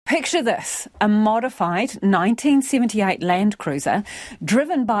picture this, a modified 1978 Land Cruiser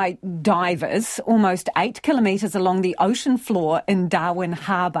driven by divers almost 8 kilometres along the ocean floor in Darwin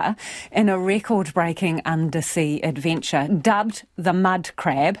Harbour in a record-breaking undersea adventure. Dubbed the Mud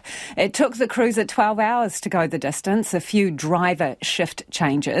Crab, it took the cruiser 12 hours to go the distance, a few driver shift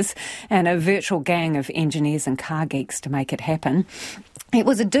changes and a virtual gang of engineers and car geeks to make it happen. It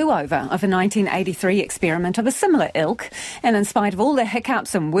was a do-over of a 1983 experiment of a similar ilk, and in spite of all the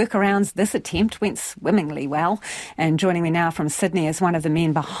hiccups and workarounds, this attempt went swimmingly well. And joining me now from Sydney is one of the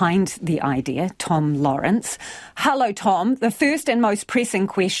men behind the idea, Tom Lawrence. Hello, Tom. The first and most pressing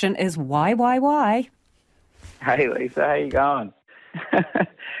question is why? Hey, Lisa, how you going?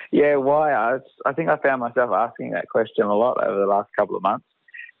 Yeah, why? I think I found myself asking that question a lot over the last couple of months.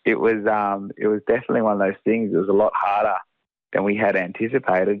 It was definitely one of those things. It was a lot harder than we had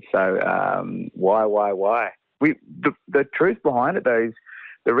anticipated. So why? The truth behind it, though, is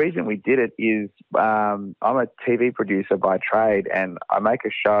the reason we did it is I'm a TV producer by trade, and I make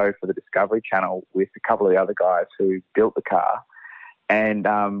a show for the Discovery Channel with a couple of the other guys who built the car. And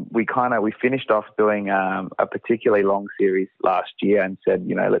we finished off doing a particularly long series last year and said,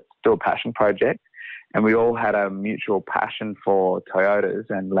 let's do a passion project. And we all had a mutual passion for Toyotas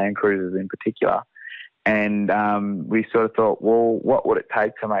and Land Cruisers in particular. And we sort of thought, well, what would it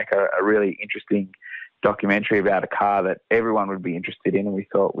take to make a really interesting documentary about a car that everyone would be interested in? And we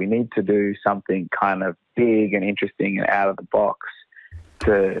thought we need to do something kind of big and interesting and out of the box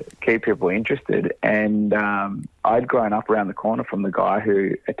to keep people interested. And I'd grown up around the corner from the guy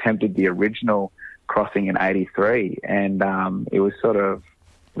who attempted the original crossing in 83. And it was sort of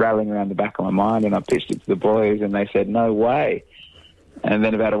rattling around the back of my mind, and I pitched it to the boys and they said, no way. And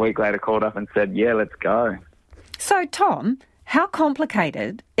then about a week later called up and said, yeah, let's go. So, Tom, how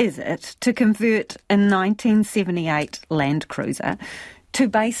complicated is it to convert a 1978 Land Cruiser to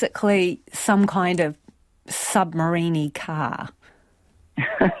basically some kind of submarine-y car?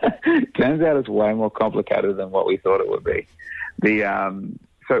 Turns out it's way more complicated than what we thought it would be.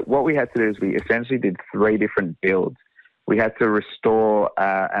 So what we had to do is we essentially did 3 different builds. We had to restore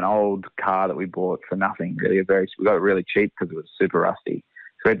an old car that we bought for nothing, really. We got it really cheap because it was super rusty.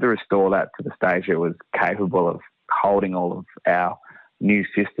 So we had to restore that to the stage it was capable of holding all of our new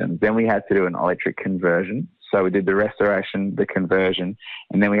systems. Then we had to do an electric conversion. So we did the restoration, the conversion,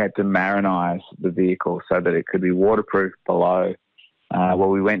 and then we had to marinise the vehicle so that it could be waterproof below.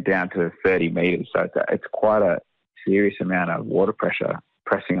 We went down to 30 metres, so it's quite a serious amount of water pressure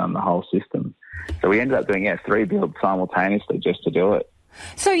pressing on the whole system. So we ended up doing 3 builds simultaneously just to do it.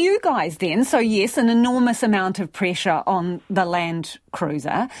 So you guys then, yes, an enormous amount of pressure on the Land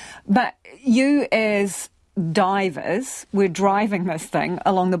Cruiser, but you as divers were driving this thing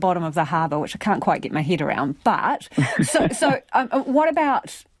along the bottom of the harbour, which I can't quite get my head around. But what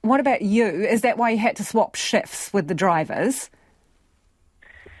about you? Is that why you had to swap shifts with the drivers?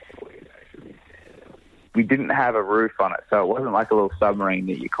 We didn't have a roof on it, so it wasn't like a little submarine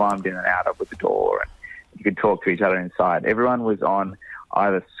that you climbed in and out of with the door and you could talk to each other inside. Everyone was on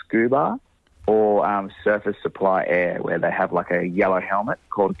either scuba or surface supply air, where they have like a yellow helmet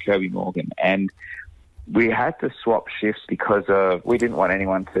called Kirby Morgan. And we had to swap shifts because we didn't want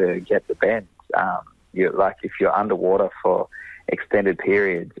anyone to get the bends. If you're underwater for extended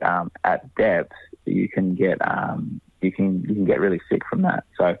periods at depth, you can get you can get really sick from that.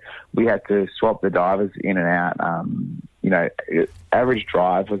 So we had to swap the divers in and out. Average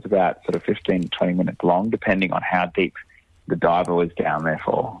drive was about sort of 15 to 20 minutes long, depending on how deep the diver was down there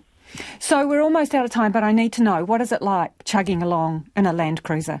for. So we're almost out of time, but I need to know, what is it like chugging along in a Land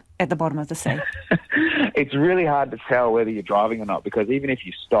Cruiser at the bottom of the sea? It's really hard to tell whether you're driving or not, because even if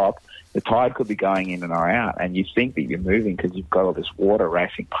you stop, the tide could be going in and or out, and you think that you're moving because you've got all this water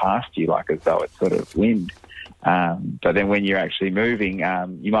racing past you, like as though it's sort of wind. But then when you're actually moving,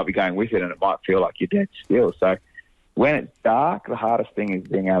 you might be going with it and it might feel like you're dead still. So when it's dark, the hardest thing is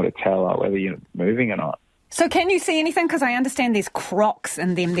being able to tell whether you're moving or not. So can you see anything? Because I understand there's crocs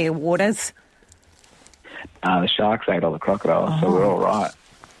in them there waters. The sharks ate all the crocodiles, so we're all right.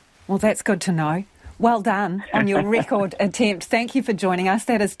 Well, that's good to know. Well done on your record attempt. Thank you for joining us.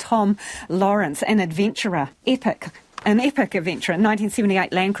 That is Tom Lawrence, an adventurer, an epic adventure,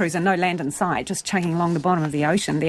 1978 Land Cruiser, no land in sight, just chugging along the bottom of the ocean there.